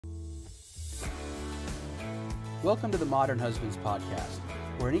Welcome to the Modern Husbands Podcast,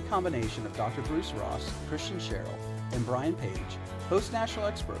 where any combination of Dr. Bruce Ross, Christian Sherrill, and Brian Page host national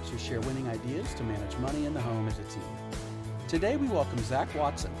experts who share winning ideas to manage money in the home as a team. Today we welcome Zach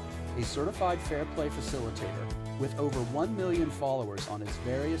Watson, a Certified Fair Play Facilitator with over 1 million followers on his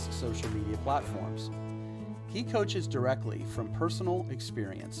various social media platforms. He coaches directly from personal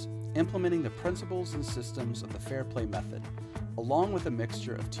experience, implementing the principles and systems of the Fair Play method, along with a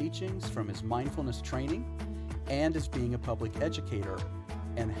mixture of teachings from his mindfulness training and as being a public educator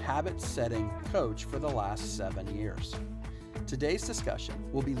and habit-setting coach for the last 7 years. Today's discussion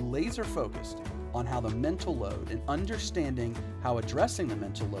will be laser-focused on how the mental load and understanding how addressing the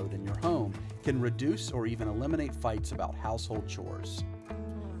mental load in your home can reduce or even eliminate fights about household chores.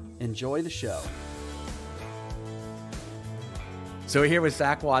 Enjoy the show. So we're here with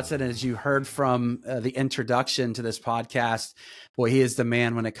Zach Watson, and as you heard from the introduction to this podcast, boy, he is the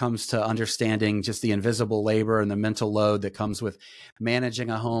man when it comes to understanding just the invisible labor and the mental load that comes with managing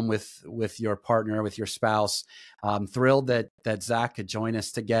a home with your partner, with your spouse. I'm thrilled that Zach could join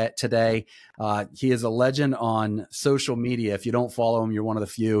us today. He is a legend on social media. If you don't follow him, you're one of the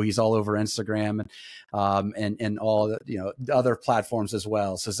few. He's all over Instagram and all other platforms as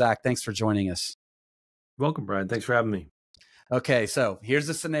well. So Zach, thanks for joining us. Welcome, Brian. Thanks for having me. Okay, so here's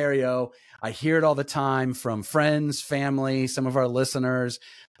the scenario. I hear it all the time from friends, family, some of our listeners,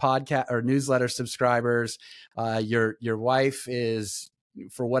 podcast or newsletter subscribers. Your wife is,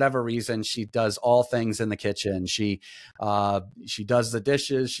 for whatever reason, she does all things in the kitchen. She does the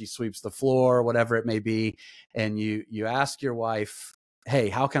dishes, she sweeps the floor, whatever it may be. And you ask your wife, "Hey,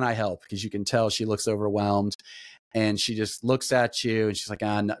 how can I help?" Because you can tell she looks overwhelmed, and she just looks at you and she's like,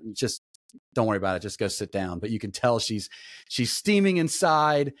 no, just don't worry about it. Just go sit down. But you can tell she's steaming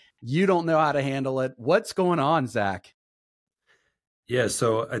inside. You don't know how to handle it. What's going on, Zach? Yeah.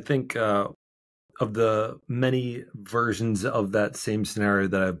 So I think of the many versions of that same scenario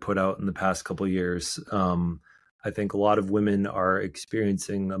that I've put out in the past couple of years, I think a lot of women are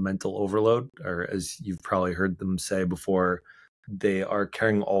experiencing a mental overload, or as you've probably heard them say before, they are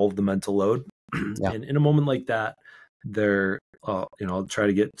carrying all of the mental load. Yeah. And in a moment like that, they're I'll try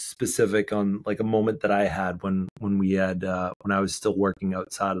to get specific on like a moment that I had when I was still working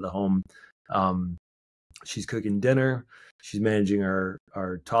outside of the home. She's cooking dinner. She's managing our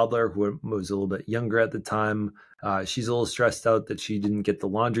toddler, who was a little bit younger at the time. She's a little stressed out that she didn't get the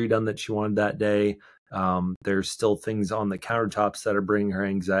laundry done that she wanted that day. There's still things on the countertops that are bringing her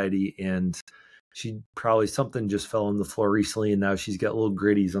anxiety, and something just fell on the floor recently, and now she's got little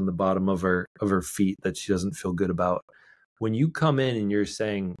gritties on the bottom of her feet that she doesn't feel good about. When you come in and you're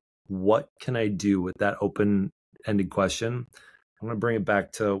saying, what can I do with that open-ended question? I'm going to bring it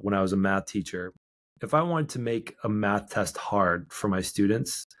back to when I was a math teacher. If I wanted to make a math test hard for my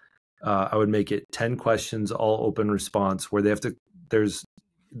students, I would make it 10 questions, all open response, where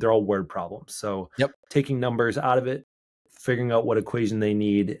they're all word problems. So Taking numbers out of it, figuring out what equation they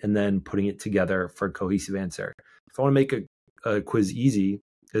need, and then putting it together for a cohesive answer. If I want to make a quiz easy,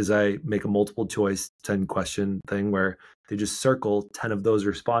 is I make a multiple choice 10 question thing where they just circle 10 of those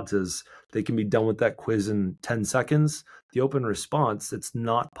responses. They can be done with that quiz in 10 seconds. The open response, it's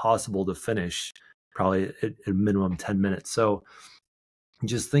not possible to finish probably at a minimum 10 minutes. So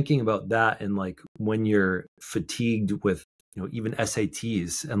just thinking about that, and like when you're fatigued with even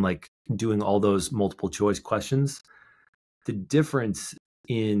SATs and like doing all those multiple choice questions, the difference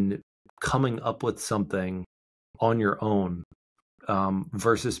in coming up with something on your own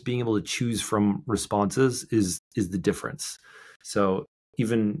versus being able to choose from responses is the difference. So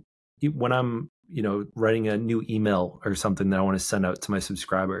even when I'm writing a new email or something that I want to send out to my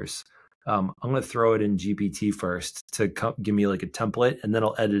subscribers, I'm going to throw it in GPT first to give me like a template, and then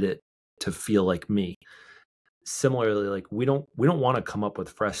I'll edit it to feel like me. Similarly, like we don't want to come up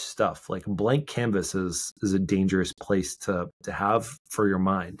with fresh stuff. Like blank canvas is a dangerous place to have for your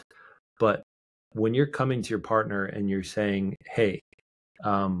mind. But when you're coming to your partner and you're saying, "Hey,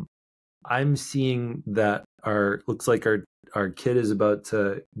 I'm seeing that looks like our kid is about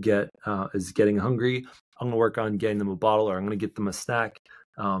to is getting hungry. I'm going to work on getting them a bottle, or I'm going to get them a snack.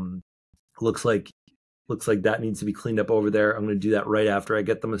 Looks like that needs to be cleaned up over there. I'm going to do that right after I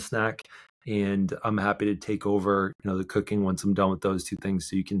get them a snack, and I'm happy to take over the cooking once I'm done with those two things,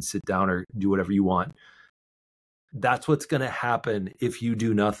 so you can sit down or do whatever you want." That's what's going to happen if you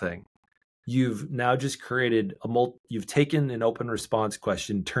do nothing. You've now just created you've taken an open response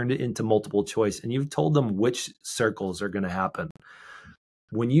question, turned it into multiple choice, and you've told them which circles are going to happen.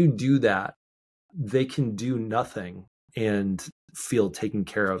 When you do that, they can do nothing and feel taken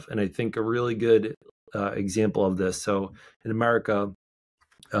care of. And I think a really good example of this. So in America,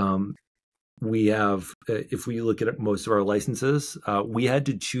 we have, if we look at most of our licenses, we had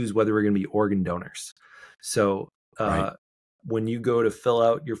to choose whether we're going to be organ donors. So Right. when you go to fill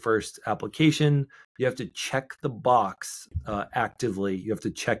out your first application, you have to check the box actively. You have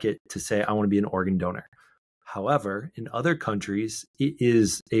to check it to say, I want to be an organ donor. However, in other countries, it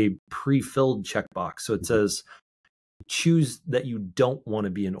is a pre-filled checkbox. So it says, choose that you don't want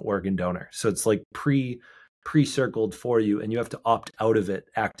to be an organ donor. So it's like pre-circled for you, and you have to opt out of it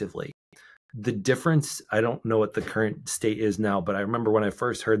actively. The difference, I don't know what the current state is now, but I remember when I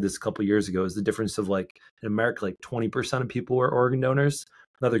first heard this a couple of years ago, is the difference of like in America, like 20% of people are organ donors.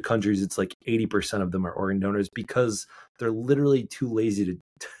 In other countries, it's like 80% of them are organ donors because they're literally too lazy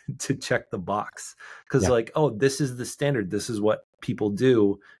to check the box. Because like, oh, this is the standard. This is what people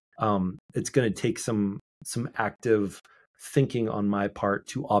do. It's going to take some active thinking on my part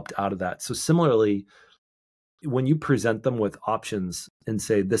to opt out of that. So similarly, when you present them with options and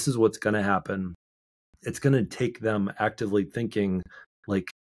say, this is what's going to happen, it's going to take them actively thinking, like,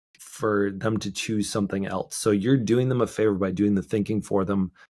 for them to choose something else. So you're doing them a favor by doing the thinking for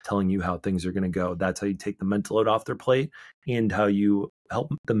them, telling you how things are going to go. That's how you take the mental load off their plate and how you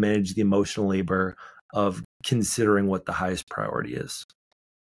help them manage the emotional labor of considering what the highest priority is.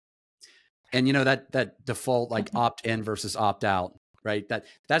 And that default, like opt in versus opt out, right? That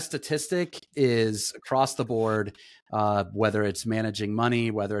statistic is across the board, whether it's managing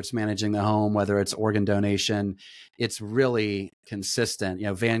money, whether it's managing the home, whether it's organ donation, it's really consistent.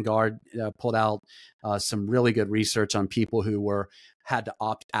 Vanguard pulled out some really good research on people who had to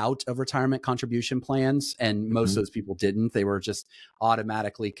opt out of retirement contribution plans, and most of those people didn't. They were just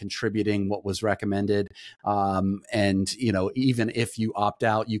automatically contributing what was recommended. And even if you opt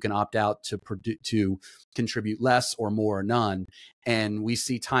out, you can opt out to contribute less or more or none. And we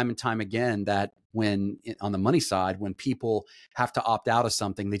see time and time again that when on the money side, when people have to opt out of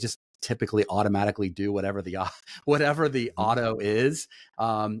something, they just typically automatically do whatever the auto is.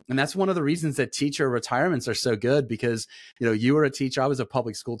 And that's one of the reasons that teacher retirements are so good, because, you were a teacher, I was a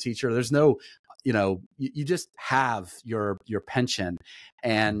public school teacher. There's no, you just have your pension,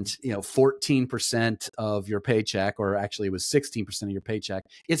 and, 14% of your paycheck, or actually it was 16% of your paycheck,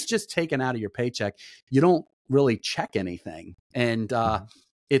 it's just taken out of your paycheck. You don't really check anything. And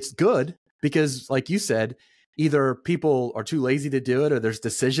it's good because, like you said, either people are too lazy to do it, or there's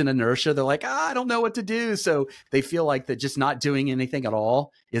decision inertia. They're like, I don't know what to do. So they feel like that just not doing anything at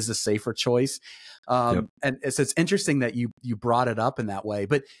all is a safer choice. And it's interesting that you brought it up in that way.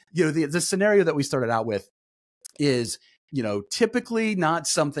 But, the scenario that we started out with is, typically not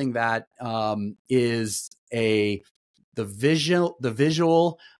something that is the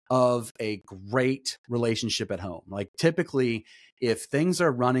visual of a great relationship at home. Like typically, if things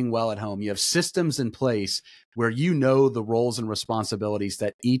are running well at home, you have systems in place where the roles and responsibilities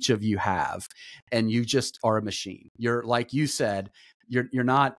that each of you have, and you just are a machine. You're, like you said, you're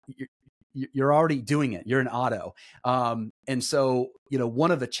already doing it. You're an auto. And so,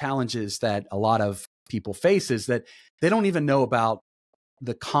 one of the challenges that a lot of people face is that they don't even know about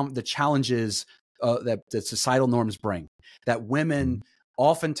the challenges that societal norms bring, that women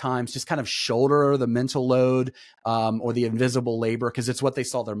oftentimes just kind of shoulder the mental load or the invisible labor because it's what they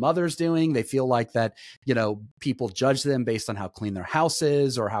saw their mothers doing. They feel like that, people judge them based on how clean their house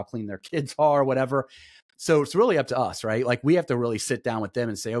is or how clean their kids are or whatever. So it's really up to us, right? Like we have to really sit down with them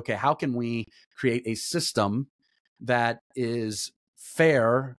and say, okay, how can we create a system that is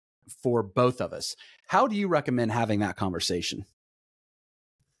fair for both of us? How do you recommend having that conversation?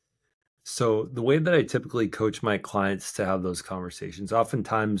 So the way that I typically coach my clients to have those conversations,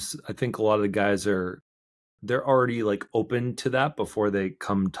 oftentimes I think a lot of the guys they're already like open to that before they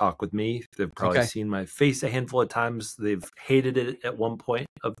come talk with me. They've probably seen my face a handful of times. They've hated it at one point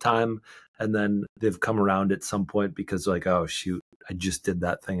of time, and then they've come around at some point because like, oh shoot, I just did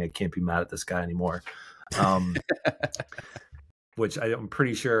that thing. I can't be mad at this guy anymore. Which I'm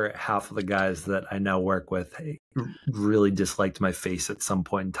pretty sure half of the guys that I now work with really disliked my face at some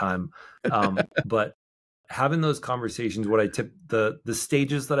point in time. But having those conversations, what I tip the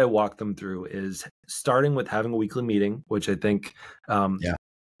stages that I walk them through is starting with having a weekly meeting, which I think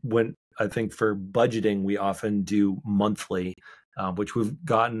when I think for budgeting, we often do monthly, which we've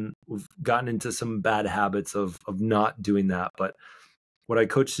gotten into some bad habits of not doing that. But what I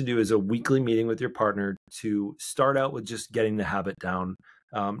coach to do is a weekly meeting with your partner to start out with just getting the habit down,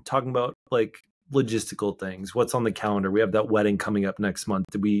 talking about like logistical things. What's on the calendar? We have that wedding coming up next month.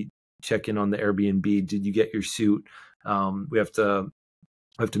 Did we check in on the Airbnb? Did you get your suit? We have to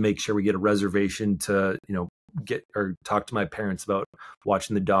make sure we get a reservation to, get or talk to my parents about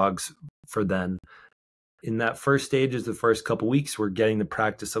watching the dogs for then. in that first stage is the first couple weeks, we're getting the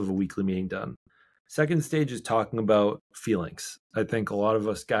practice of a weekly meeting done. Second stage is talking about feelings. I think a lot of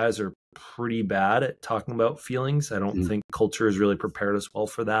us guys are pretty bad at talking about feelings. I don't think culture has really prepared us well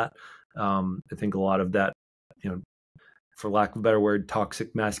for that. I think a lot of that, for lack of a better word,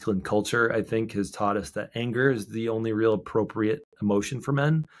 toxic masculine culture, I think, has taught us that anger is the only real appropriate emotion for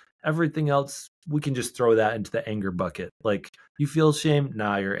men. Everything else, we can just throw that into the anger bucket. Like, you feel shame?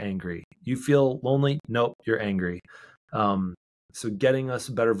 Nah, you're angry. You feel lonely? Nope, you're angry. So getting us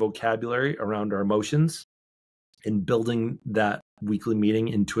a better vocabulary around our emotions and building that weekly meeting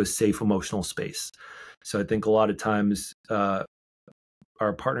into a safe emotional space. So I think a lot of times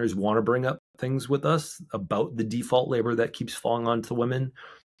our partners want to bring up things with us about the default labor that keeps falling onto the women.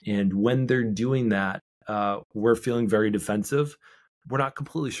 And when they're doing that, we're feeling very defensive. We're not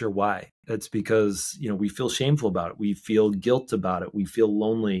completely sure why. It's because, we feel shameful about it. We feel guilt about it. We feel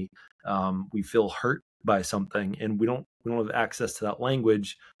lonely. We feel hurt by something, and we don't have access to that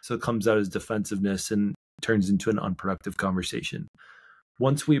language. So it comes out as defensiveness and turns into an unproductive conversation.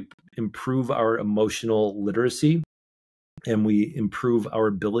 Once we improve our emotional literacy and we improve our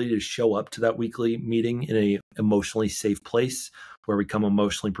ability to show up to that weekly meeting in a emotionally safe place where we come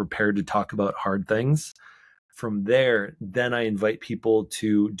emotionally prepared to talk about hard things, from there, then I invite people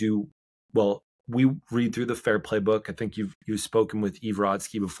to we read through the Fair Play book. I think you've spoken with Eve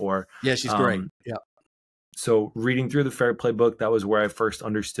Rodsky before. Yeah, she's great. Yeah. So reading through the Fair Play book, that was where I first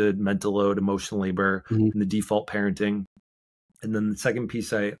understood mental load, emotional labor, and the default parenting. And then the second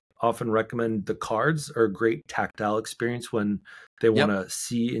piece, I often recommend the cards are a great tactile experience when they want to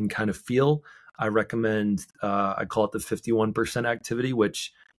see and kind of feel. I recommend, I call it the 51% activity,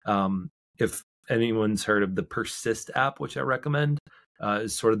 which if anyone's heard of the Persist app, which I recommend,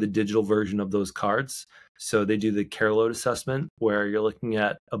 is sort of the digital version of those cards. So they do the care load assessment where you're looking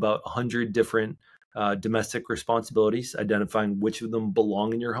at about 100 different domestic responsibilities, identifying which of them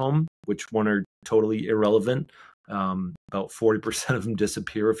belong in your home, which one are totally irrelevant. About 40% of them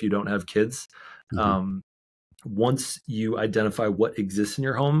disappear if you don't have kids. Once you identify what exists in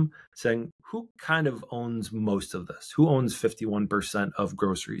your home, saying who kind of owns most of this? Who owns 51% of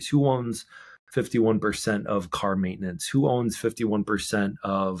groceries? Who owns 51% of car maintenance? Who owns 51%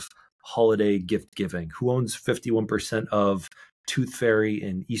 of holiday gift giving? Who owns 51% of Tooth Fairy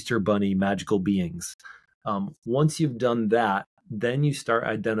and Easter Bunny magical beings? Once you've done that, then you start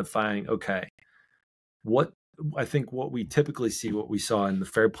identifying, okay, what we typically see, what we saw in the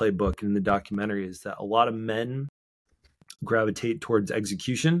Fair Play book and in the documentary, is that a lot of men gravitate towards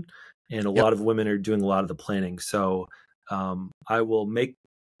execution and a lot of women are doing a lot of the planning. So I will make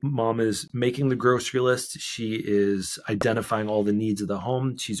mom is making the grocery list. She is identifying all the needs of the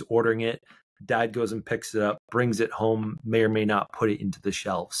home. She's ordering it. Dad goes and picks it up, brings it home, may or may not put it into the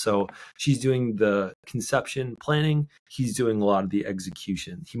shelf. So she's doing the conception planning. He's doing a lot of the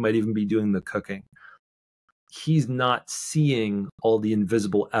execution. He might even be doing the cooking. He's not seeing all the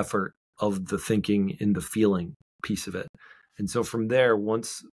invisible effort of the thinking and the feeling piece of it. And so from there,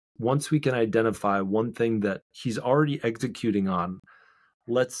 once we can identify one thing that he's already executing on,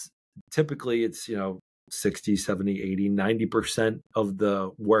 typically it's, 60, 70, 80, 90% of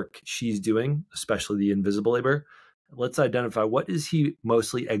the work she's doing, especially the invisible labor. Let's identify what is he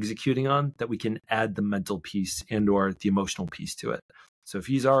mostly executing on that we can add the mental piece and or the emotional piece to it. So if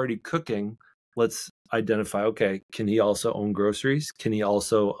he's already cooking, let's identify, okay, can he also own groceries? Can he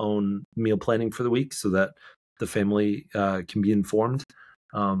also own meal planning for the week so that the family can be informed?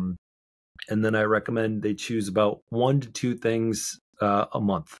 And then I recommend they choose about 1 to 2 things a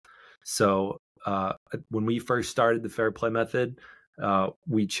month. So when we first started the Fair Play method,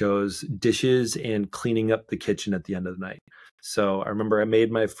 we chose dishes and cleaning up the kitchen at the end of the night. So I remember I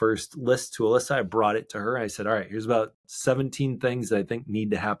made my first list to Alyssa. I brought it to her. I said, all right, here's about 17 things that I think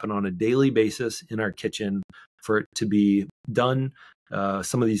need to happen on a daily basis in our kitchen for it to be done.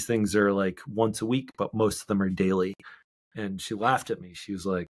 Some of these things are like once a week, but most of them are daily. And she laughed at me. She was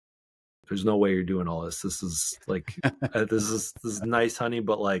like, there's no way you're doing all this. This is like, this is nice, honey,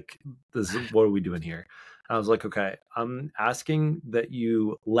 but like, what are we doing here? And I was like, okay, I'm asking that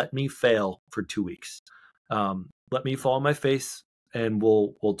you let me fail for 2 weeks. Let me fall on my face and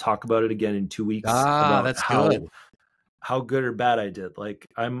we'll talk about it again in 2 weeks about that's good. How good or bad I did. Like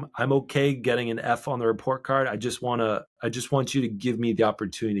I'm okay getting an F on the report card. I just want you to give me the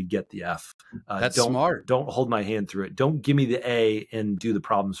opportunity to get the F. That's smart. Don't hold my hand through it. Don't give me the A and do the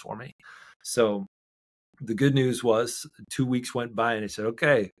problems for me. So the good news was 2 weeks went by and I said,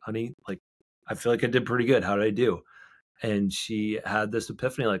 okay, honey, like I feel like I did pretty good. How did I do? And she had this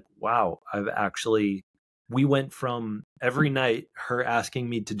epiphany like, wow, I've actually we went from every night her asking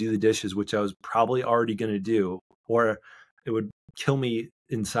me to do the dishes, which I was probably already going to do, or it would kill me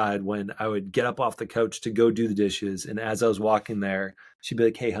inside when I would get up off the couch to go do the dishes. And as I was walking there, she'd be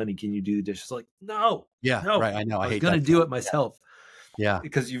like, "Hey, honey, can you do the dishes?" Like, no, Yeah, no, right. I know. I I was hate going to that do feeling. it myself. Yeah.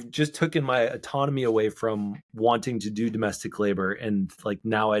 Because you've just taken my autonomy away from wanting to do domestic labor. And like,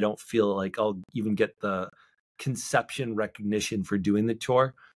 now I don't feel like I'll even get the conception recognition for doing the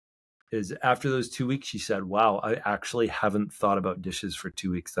chore. Is after those 2 weeks, she said, "Wow, I actually haven't thought about dishes for 2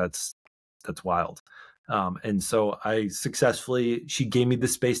 weeks. That's wild." And so she gave me the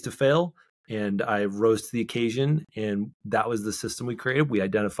space to fail, and I rose to the occasion. And that was the system we created. We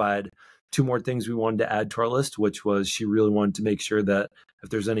identified 2 more things we wanted to add to our list, which was she really wanted to make sure that if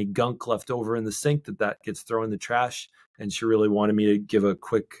there's any gunk left over in the sink, that gets thrown in the trash. And she really wanted me to give a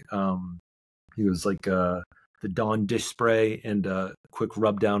quick, he was like, the Dawn dish spray and a quick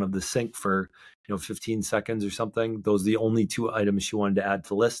rub down of the sink for 15 seconds or something. Those are the only 2 items she wanted to add to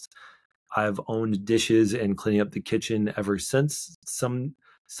the list. I've owned dishes and cleaning up the kitchen ever since. Some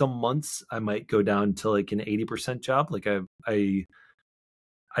months I might go down to like an 80% job. Like I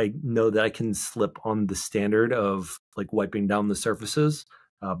know that I can slip on the standard of like wiping down the surfaces,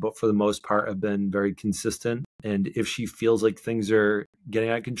 but for the most part, I've been very consistent. And if she feels like things are getting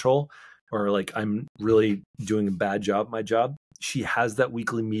out of control, or like I'm really doing a bad job at my job, she has that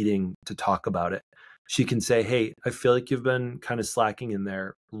weekly meeting to talk about it. She can say, "Hey, I feel like you've been kind of slacking in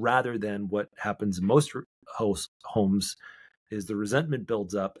there," rather than what happens in most homes is the resentment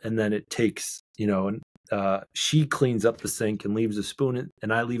builds up, and then it takes, she cleans up the sink and leaves a spoon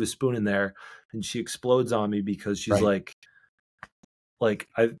and I leave a spoon in there, and she explodes on me because she's Right. like,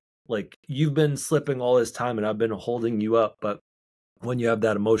 you've been slipping all this time and I've been holding you up. But when you have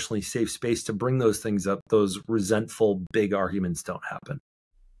that emotionally safe space to bring those things up, those resentful big arguments don't happen.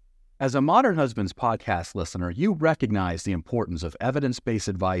 As a Modern Husbands podcast listener, you recognize the importance of evidence-based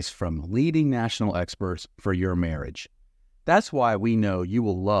advice from leading national experts for your marriage. That's why we know you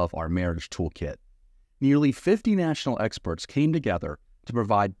will love our marriage toolkit. Nearly 50 national experts came together to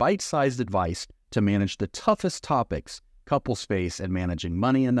provide bite-sized advice to manage the toughest topics couples face in managing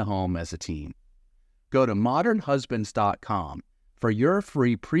money in the home as a team. Go to modernhusbands.com for your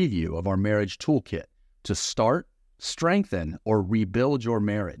free preview of our marriage toolkit to start, strengthen, or rebuild your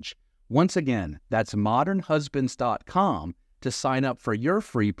marriage. Once again, that's modernhusbands.com to sign up for your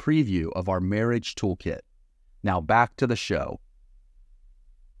free preview of our marriage toolkit. Now back to the show.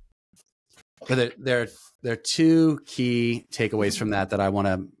 But there are 2 key takeaways from that I want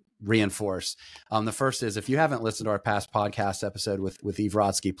to reinforce. The first is, if you haven't listened to our past podcast episode with Eve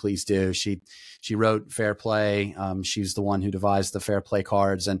Rodsky, please do. She wrote Fair Play. She's the one who devised the Fair Play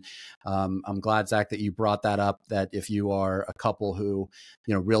cards. And I'm glad, Zach, that you brought that up, that if you are a couple who,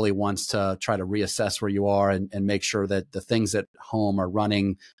 really wants to try to reassess where you are and make sure that the things at home are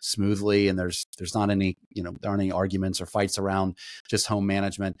running smoothly and there's not any, there aren't any arguments or fights around just home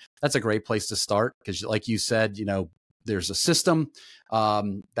management, that's a great place to start. Because like you said, there's a system,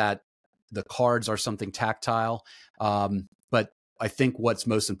 that the cards are something tactile. But I think what's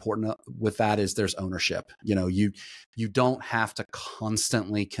most important with that is there's ownership. You don't have to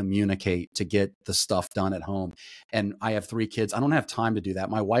constantly communicate to get the stuff done at home. And I have 3 kids. I don't have time to do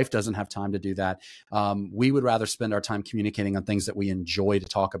that. My wife doesn't have time to do that. We would rather spend our time communicating on things that we enjoy to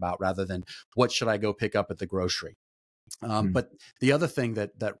talk about rather than what should I go pick up at the grocery. But the other thing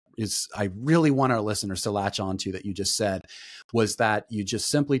that is, I really want our listeners to latch on to that you just said, was that you just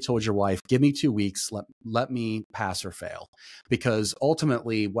simply told your wife, give me 2 weeks, let me pass or fail. Because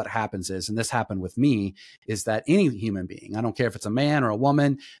ultimately what happens is, and this happened with me, is that any human being, I don't care if it's a man or a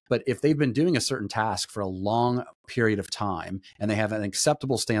woman, but if they've been doing a certain task for a long period of time and they have an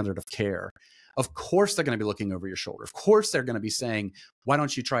acceptable standard of care, of course they're going to be looking over your shoulder. Of course they're going to be saying, why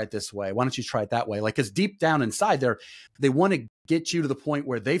don't you try it this way? Why don't you try it that way? Like, because deep down inside they want to get you to the point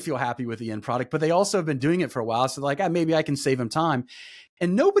where they feel happy with the end product, but they also have been doing it for a while. So like, maybe I can save them time.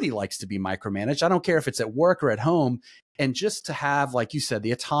 And nobody likes to be micromanaged. I don't care if it's at work or at home. And just to have, like you said,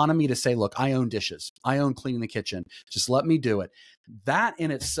 the autonomy to say, look, I own dishes. I own cleaning the kitchen. Just let me do it. That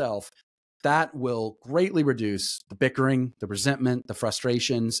in itself, that will greatly reduce the bickering, the resentment, the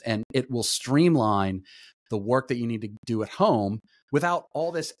frustrations, and it will streamline the work that you need to do at home without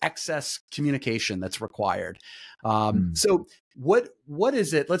all this excess communication that's required. So what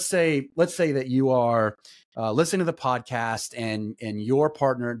is it? Let's say that you are listening to the podcast and your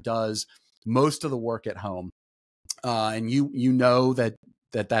partner does most of the work at home, and you know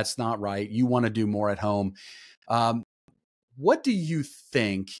that's not right. You want to do more at home. What do you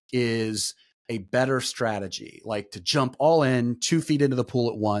think is a better strategy, like to jump all in 2 feet into the pool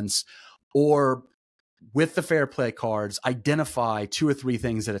at once, or with the fair play cards, identify 2 or 3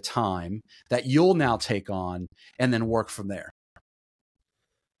 things at a time that you'll now take on and then work from there?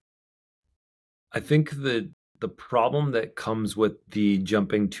 I think that the problem that comes with the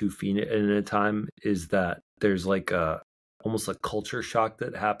jumping 2 feet at a time is that there's like almost a culture shock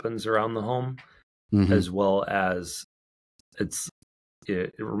that happens around the home, as well as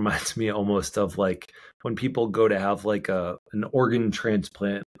it reminds me almost of like when people go to have like an organ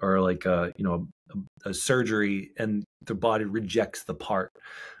transplant or like a surgery and the body rejects the part.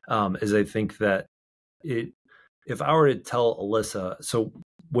 As I think that if I were to tell Alyssa, so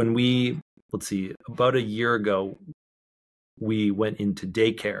when let's see, about a year ago, we went into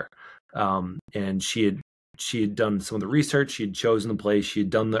daycare, and she had done some of the research. She had chosen the place. She had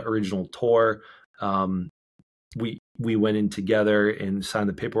done the original tour. We went in together and signed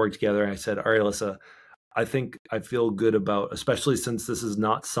the paperwork together. And I said, all right, Alyssa, I think I feel good about, especially since this is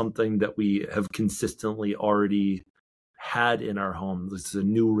not something that we have consistently already had in our home. This is a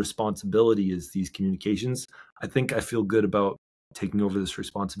new responsibility, is these communications. I think I feel good about taking over this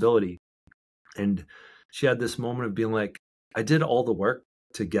responsibility. And she had this moment of being like, I did all the work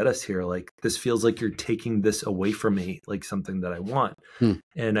to get us here. Like, this feels like you're taking this away from me, like something that I want.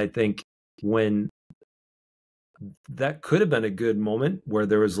 And I think when that could have been a good moment where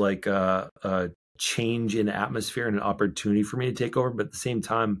there was like a change in atmosphere and an opportunity for me to take over. But at the same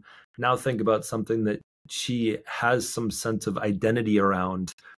time, now think about something that she has some sense of identity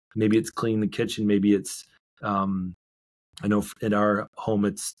around. Maybe it's cleaning the kitchen. Maybe it's, I know in our home,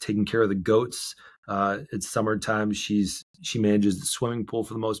 it's taking care of the goats. It's summertime. She manages the swimming pool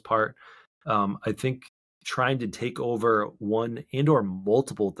for the most part. I think trying to take over one and or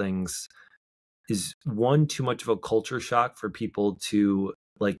multiple things is too much of a culture shock for people to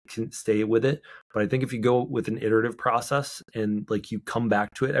like stay with it. But I think if you go with an iterative process and like you come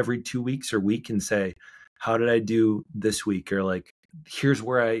back to it every 2 weeks or week and say, how did I do this week? Or like, here's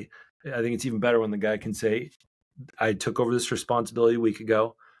where I think it's even better when the guy can say, I took over this responsibility a week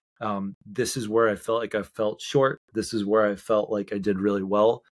ago. This is where I felt like I felt short. This is where I felt like I did really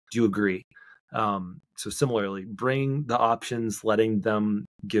well. Do you agree? So similarly, bring the options, letting them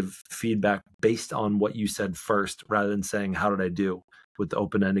give feedback based on what you said first, rather than saying, how did I do, with the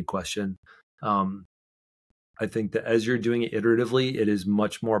open-ended question. I think that as you're doing it iteratively, it is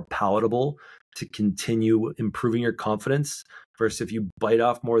much more palatable to continue improving your confidence versus if you bite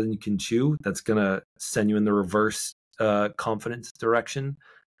off more than you can chew, that's going to send you in the reverse confidence direction.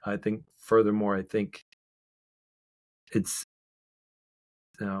 I think furthermore, I think it's,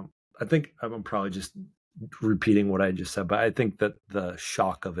 I think I'm probably just repeating what I just said, but I think that the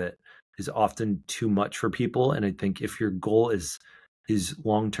shock of it is often too much for people. And I think if your goal is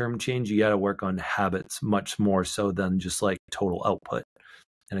long-term change, you got to work on habits much more so than just like total output.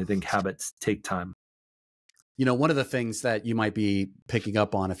 And I think habits take time. One of the things that you might be picking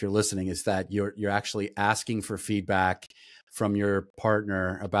up on if you're listening is that you're actually asking for feedback from your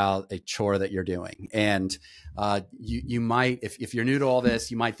partner about a chore that you're doing. And you might, if you're new to all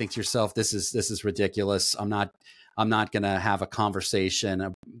this, you might think to yourself, this is ridiculous. I'm not going to have a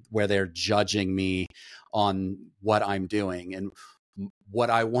conversation where they're judging me on what I'm doing. And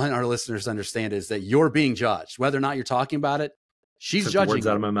what I want our listeners to understand is that you're being judged, whether or not you're talking about it. She's Took judging the words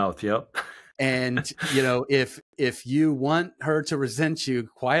you. out of my mouth. Yep. And, if you want her to resent you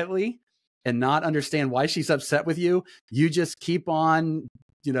quietly and not understand why she's upset with you, you just keep on,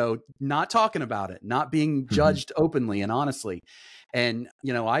 not talking about it, not being judged openly and honestly. And,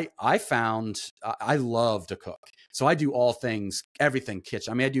 I found I love to cook. So I do all things, everything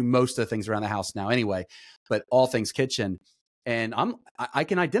kitchen. I mean, I do most of the things around the house now anyway, but all things kitchen. And I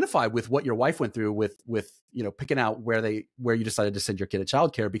can identify with what your wife went through with picking out where you decided to send your kid to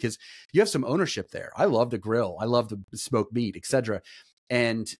childcare, because you have some ownership there. I love to grill. I love to smoke meat, etc.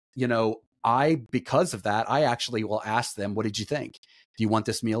 And, because of that, I actually will ask them, what did you think? Do you want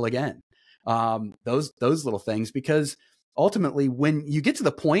this meal again? Those little things, because ultimately when you get to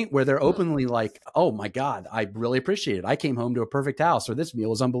the point where they're openly like, oh my God, I really appreciate it. I came home to a perfect house, or this meal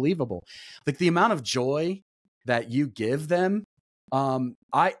was unbelievable. Like the amount of joy that you give them.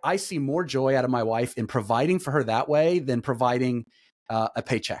 I see more joy out of my wife in providing for her that way than providing a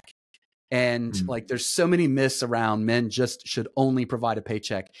paycheck. And like, there's so many myths around men just should only provide a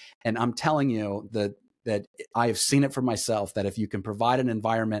paycheck. And I'm telling you that I have seen it for myself, that if you can provide an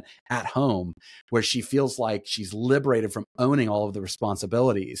environment at home where she feels like she's liberated from owning all of the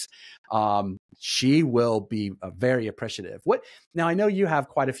responsibilities, she will be very appreciative. Now, I know you have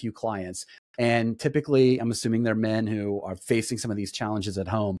quite a few clients, and typically I'm assuming they're men who are facing some of these challenges at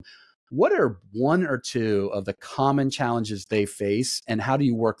home. What are 1 or 2 of the common challenges they face, and how do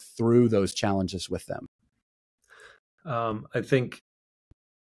you work through those challenges with them? I think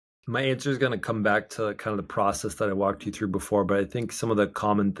my answer is going to come back to kind of the process that I walked you through before, but I think some of the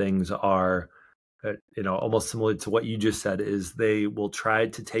common things are, almost similar to what you just said, is they will try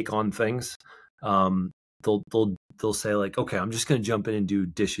to take on things. They'll say like, okay, I'm just going to jump in and do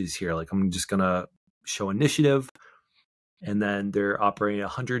dishes here. Like I'm just going to show initiative, and then they're operating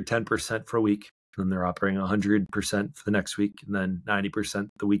 110% for a week. Then they're operating 100% for the next week, and then 90%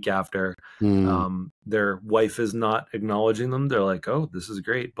 the week after. Their wife is not acknowledging them. They're like, oh, this is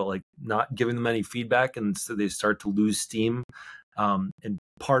great, but like not giving them any feedback. And so they start to lose steam. And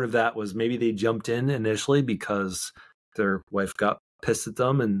part of that was maybe they jumped in initially because their wife got pissed at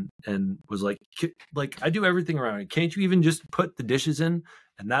them and was like, I do everything around it. Can't you even just put the dishes in?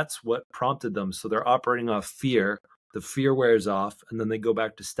 And that's what prompted them. So they're operating off fear. The fear wears off, and then they go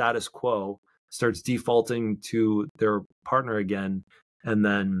back to status quo, starts defaulting to their partner again. And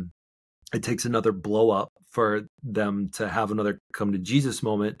then it takes another blow up for them to have another come to Jesus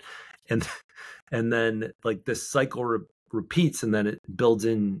moment. And then like this cycle repeats, and then it builds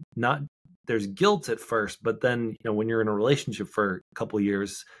in, not there's guilt at first, but then, when you're in a relationship for a couple of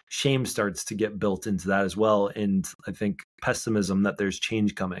years, shame starts to get built into that as well. And I think pessimism that there's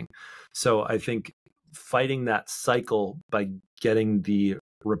change coming. So I think fighting that cycle by getting the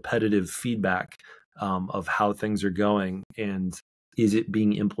repetitive feedback of how things are going and is it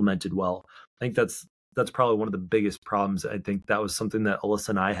being implemented well. I think that's probably one of the biggest problems. I think that was something that Alyssa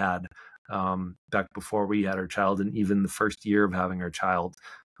and I had back before we had our child, and even the first year of having our child,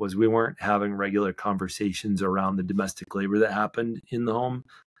 was we weren't having regular conversations around the domestic labor that happened in the home,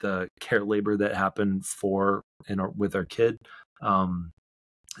 the care labor that happened with our kid.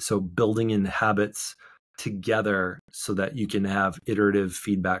 So building in habits together so that you can have iterative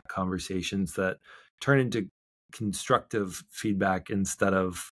feedback conversations that turn into constructive feedback instead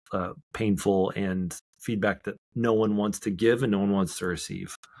of painful and feedback that no one wants to give and no one wants to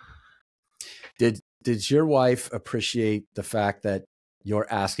receive. Did your wife appreciate the fact that you're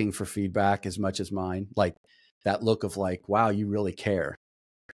asking for feedback as much as mine? Like that look of like, wow, you really care.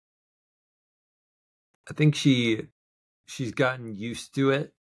 I think she's gotten used to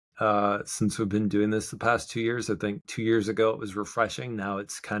it since we've been doing this the past 2 years. I think 2 years ago it was refreshing. Now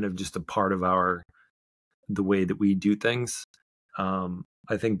it's kind of just a part of the way that we do things.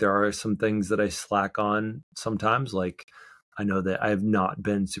 I think there are some things that I slack on sometimes. Like I know that I have not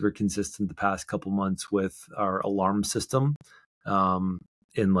been super consistent the past couple months with our alarm system,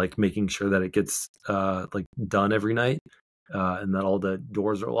 in like making sure that it gets like done every night, and that all the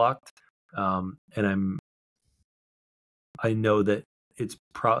doors are locked. And I know that it's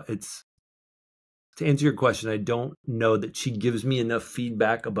to answer your question, I don't know that she gives me enough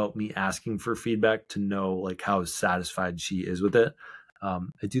feedback about me asking for feedback to know like how satisfied she is with it.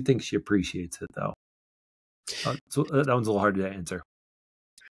 I do think she appreciates it though. So that one's a little hard to answer.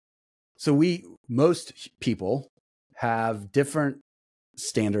 So most people have different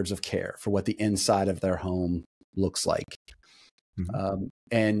standards of care for what the inside of their home looks like. Mm-hmm.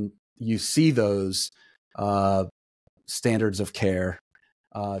 And you see those standards of care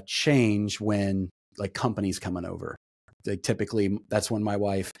change when like companies coming over. Typically, that's when my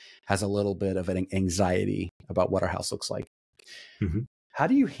wife has a little bit of an anxiety about what our house looks like. Mm-hmm. How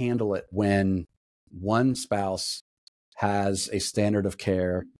do you handle it when one spouse has a standard of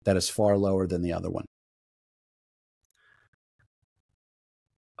care that is far lower than the other one?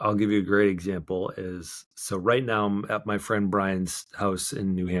 I'll give you a great example. So right now I'm at my friend Brian's house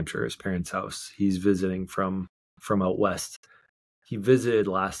in New Hampshire, his parents' house. He's visiting from out west. He visited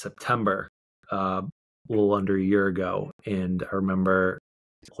last September, a little under a year ago. And I remember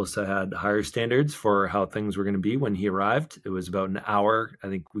Alyssa had higher standards for how things were going to be when he arrived. It was about an hour. I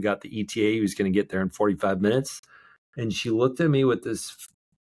think we got the ETA. He was going to get there in 45 minutes. And she looked at me with this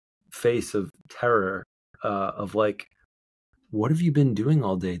face of terror, of like, what have you been doing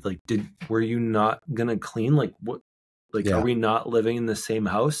all day? Like, were you not going to clean? Like, what, like, Are we not living in the same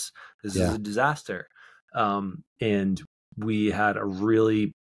house? This is a disaster. And we had a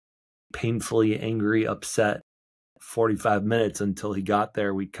really painfully angry, upset 45 minutes until he got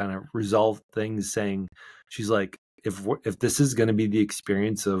there. We kind of resolved things, saying, she's like, if this is going to be the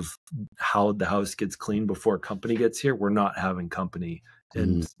experience of how the house gets cleaned before company gets here, we're not having company.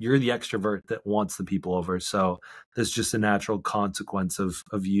 And you're the extrovert that wants the people over. So that's just a natural consequence of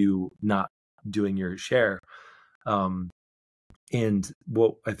you not doing your share. And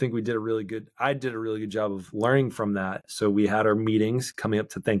what I think I did a really good job of learning from that. So we had our meetings coming up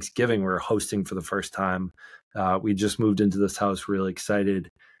to Thanksgiving. We were hosting for the first time. We just moved into this house, really excited.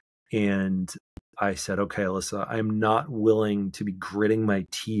 And I said, okay, Alyssa, I'm not willing to be gritting my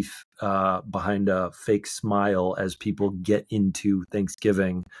teeth behind a fake smile as people get into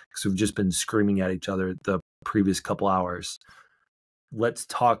Thanksgiving because we've just been screaming at each other the previous couple hours. Let's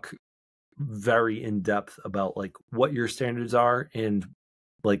talk very in depth about like what your standards are, and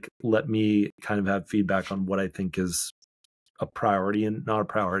like let me kind of have feedback on what I think is a priority and not a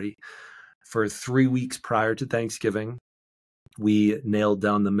priority. For 3 weeks prior to Thanksgiving, we nailed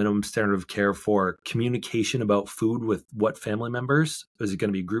down the minimum standard of care for communication about food with what family members. Was it going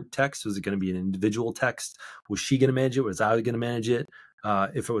to be group text? Was it going to be an individual text? Was she going to manage it? Was I going to manage it?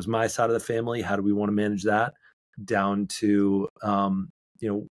 If it was my side of the family, how do we want to manage that? Down to,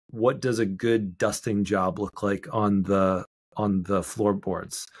 what does a good dusting job look like on the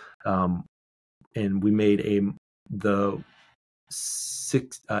floorboards? And we made the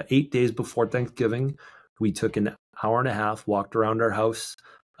 8 days before Thanksgiving, we took an hour and a half, walked around our house,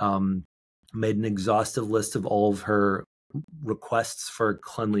 made an exhaustive list of all of her requests for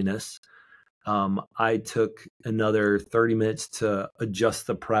cleanliness. I took another 30 minutes to adjust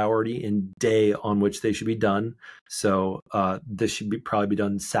the priority and day on which they should be done. So this should probably be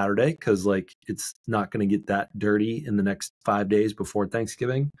done Saturday because like it's not going to get that dirty in the next 5 days before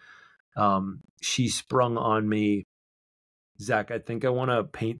Thanksgiving. She sprung on me, Zach, I think I want to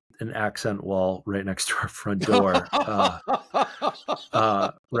paint an accent wall right next to our front door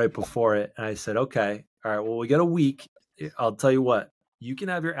right before it. And I said, okay, all right, well, we got a week. I'll tell you what, you can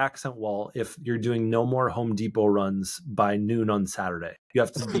have your accent wall if you're doing no more Home Depot runs by noon on Saturday. You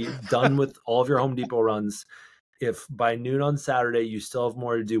have to be done with all of your Home Depot runs. If by noon on Saturday you still have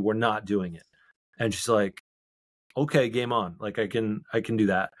more to do, we're not doing it. And she's like, okay, game on. Like I can do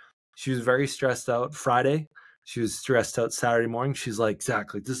that. She was very stressed out Friday. She was stressed out Saturday morning. She's like,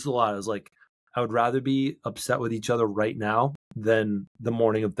 Zach, like this is a lot. I was like, I would rather be upset with each other right now than the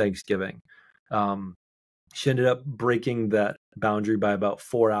morning of Thanksgiving. She ended up breaking that boundary by about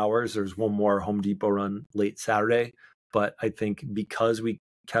 4 hours. There's one more Home Depot run late Saturday. But I think because we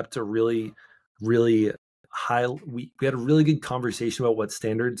kept a really, really high, we had a really good conversation about what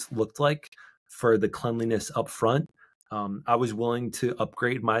standards looked like for the cleanliness up front. I was willing to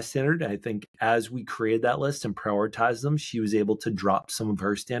upgrade my standard. I think as we created that list and prioritized them, she was able to drop some of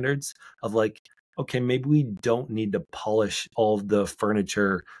her standards of like, okay, maybe we don't need to polish all of the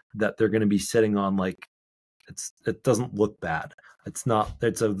furniture that they're going to be sitting on. Like it doesn't look bad. It's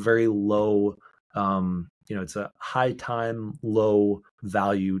a very low, it's a high time, low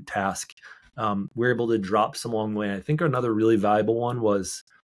value task. We're able to drop some along the way. And I think another really valuable one was,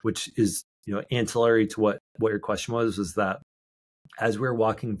 which is, ancillary to what your question was that as we were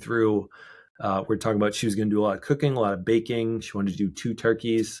walking through, we're talking about she was going to do a lot of cooking, a lot of baking. She wanted to do 2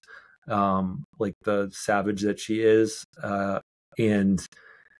 turkeys, like the savage that she is. And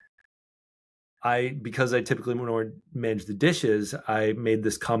because I typically want to manage the dishes, I made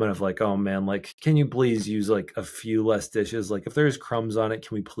this comment of like, oh man, like, can you please use like a few less dishes? Like if there's crumbs on it,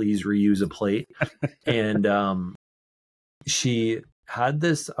 can we please reuse a plate? And she had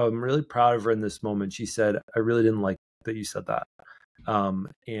this, I'm really proud of her in this moment. She said, I really didn't like that you said that.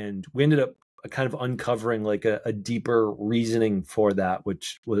 And we ended up kind of uncovering like a deeper reasoning for that,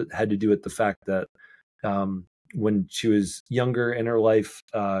 which had to do with the fact that when she was younger in her life,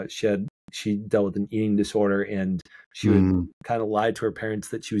 she dealt with an eating disorder, and she would kind of lie to her parents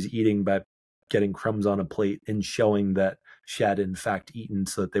that she was eating by getting crumbs on a plate and showing that she had in fact eaten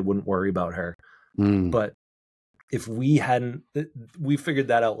so that they wouldn't worry about her. But if we figured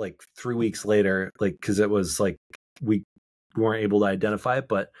that out like 3 weeks later, like, cause it was like, we weren't able to identify it.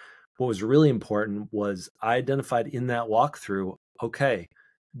 But what was really important was I identified in that walkthrough, okay,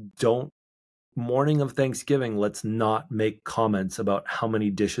 morning of Thanksgiving, let's not make comments about how many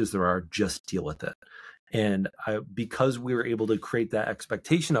dishes there are, just deal with it. And because we were able to create that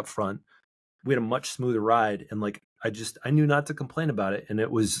expectation up front, we had a much smoother ride. And like, I knew not to complain about it. And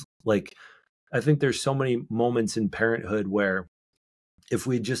it was like, I think there's so many moments in parenthood where if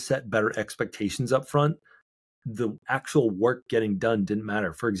we just set better expectations up front, the actual work getting done didn't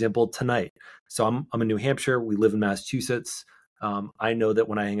matter. For example, tonight. So I'm in New Hampshire. We live in Massachusetts. I know that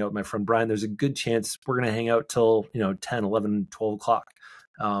when I hang out with my friend Brian, there's a good chance we're going to hang out till 10, 11, 12 o'clock.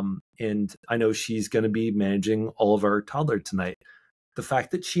 And I know she's going to be managing all of our toddler tonight. The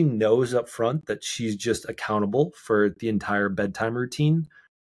fact that she knows up front that she's just accountable for the entire bedtime routine,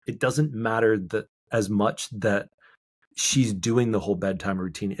 it doesn't matter that as much that she's doing the whole bedtime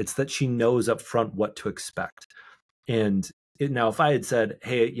routine. It's that she knows up front what to expect. And now if I had said,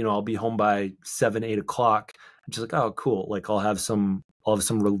 hey, I'll be home by 7, 8 o'clock, and she's like, oh, cool. Like I'll have some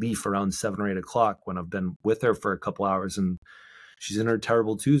relief around 7 or 8 o'clock when I've been with her for a couple hours. And she's in her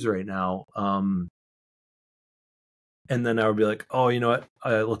terrible twos right now. And then I would be like, oh, you know what?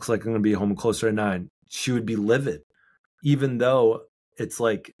 It looks like I'm going to be home closer to 9. She would be livid, even though it's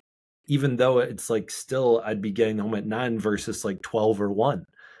like still I'd be getting home at 9 versus like 12 or 1.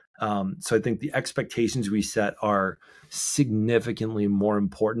 So I think the expectations we set are significantly more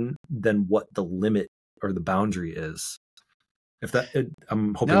important than what the limit or the boundary is.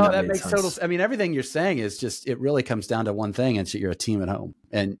 I'm hoping that makes sense. total. I mean, everything you're saying is just, it really comes down to one thing, and so you're a team at home,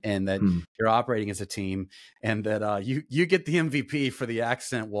 and that you're operating as a team, and that you get the MVP for the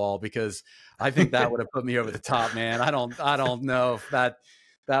accent wall, because I think that would have put me over the top, man. I don't know if that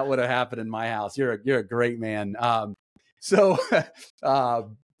would have happened in my house. You're a great man.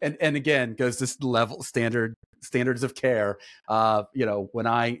 And again, goes this level standards of care.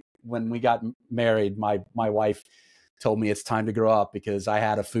 When we got married, my wife told me it's time to grow up, because I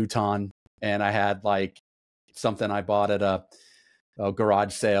had a futon and I had like something I bought at a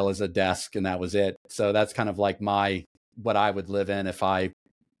garage sale as a desk, and that was it. So that's kind of like what I would live in if I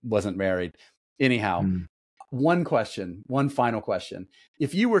wasn't married. Anyhow, one final question.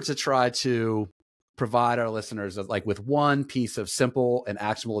 If you were to try to provide our listeners with one piece of simple and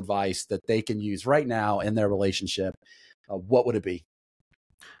actionable advice that they can use right now in their relationship, what would it be?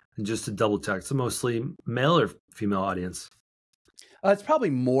 And just to double check, it's a mostly male or female audience? It's probably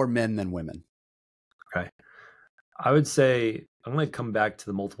more men than women. Okay. I would say, I'm going to come back to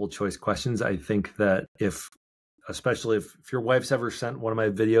the multiple choice questions. I think that especially if your wife's ever sent one of my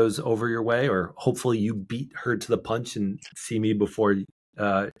videos over your way, or hopefully you beat her to the punch and see me before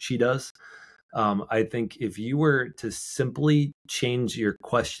she does. I think if you were to simply change your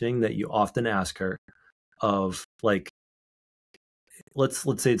questioning that you often ask her, of like, let's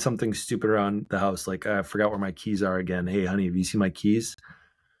say it's something stupid around the house, like I forgot where my keys are again. Hey, honey, have you seen my keys?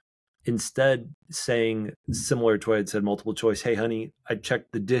 Instead, saying similar to what I'd said multiple choice. Hey, honey, I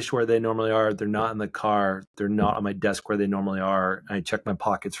checked the dish where they normally are. They're not in the car. They're not on my desk where they normally are. And I checked my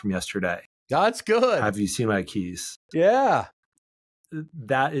pockets from yesterday. That's good. Have you seen my keys? Yeah.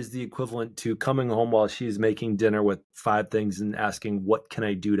 That is the equivalent to coming home while she's making dinner with 5 things and asking, what can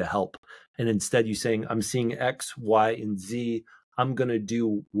I do to help? And instead you saying, I'm seeing X, Y, and Z. I'm going to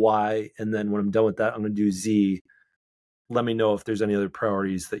do Y. And then when I'm done with that, I'm going to do Z. Let me know if there's any other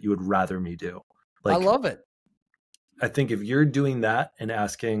priorities that you would rather me do. I love it. I think if you're doing that and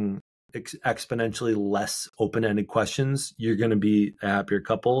asking exponentially less open-ended questions, you're going to be a happier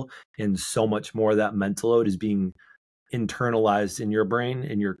couple. And so much more of that mental load is being internalized in your brain,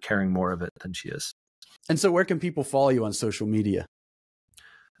 and you're carrying more of it than she is. And so where can people follow you on social media?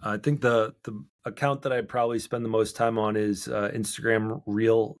 I think the account that I probably spend the most time on is Instagram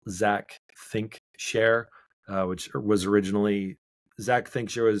Real Zach Think Share, which was originally Zach Think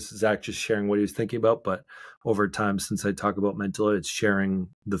Share was Zach just sharing what he was thinking about. But over time, since I talk about mental, it's sharing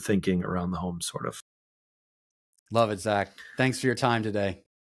the thinking around the home, sort of. Love it, Zach. Thanks for your time today.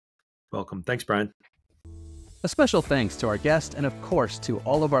 Welcome. Thanks, Brian. A special thanks to our guest and, of course, to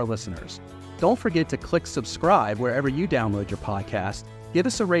all of our listeners. Don't forget to click subscribe wherever you download your podcast, give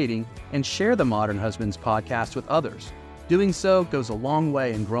us a rating, and share the Modern Husbands podcast with others. Doing so goes a long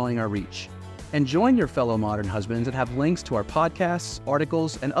way in growing our reach. And join your fellow Modern Husbands and have links to our podcasts,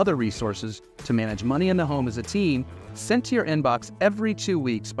 articles, and other resources to manage money in the home as a team sent to your inbox every 2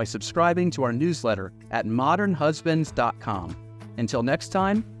 weeks by subscribing to our newsletter at modernhusbands.com. Until next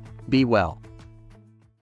time, be well.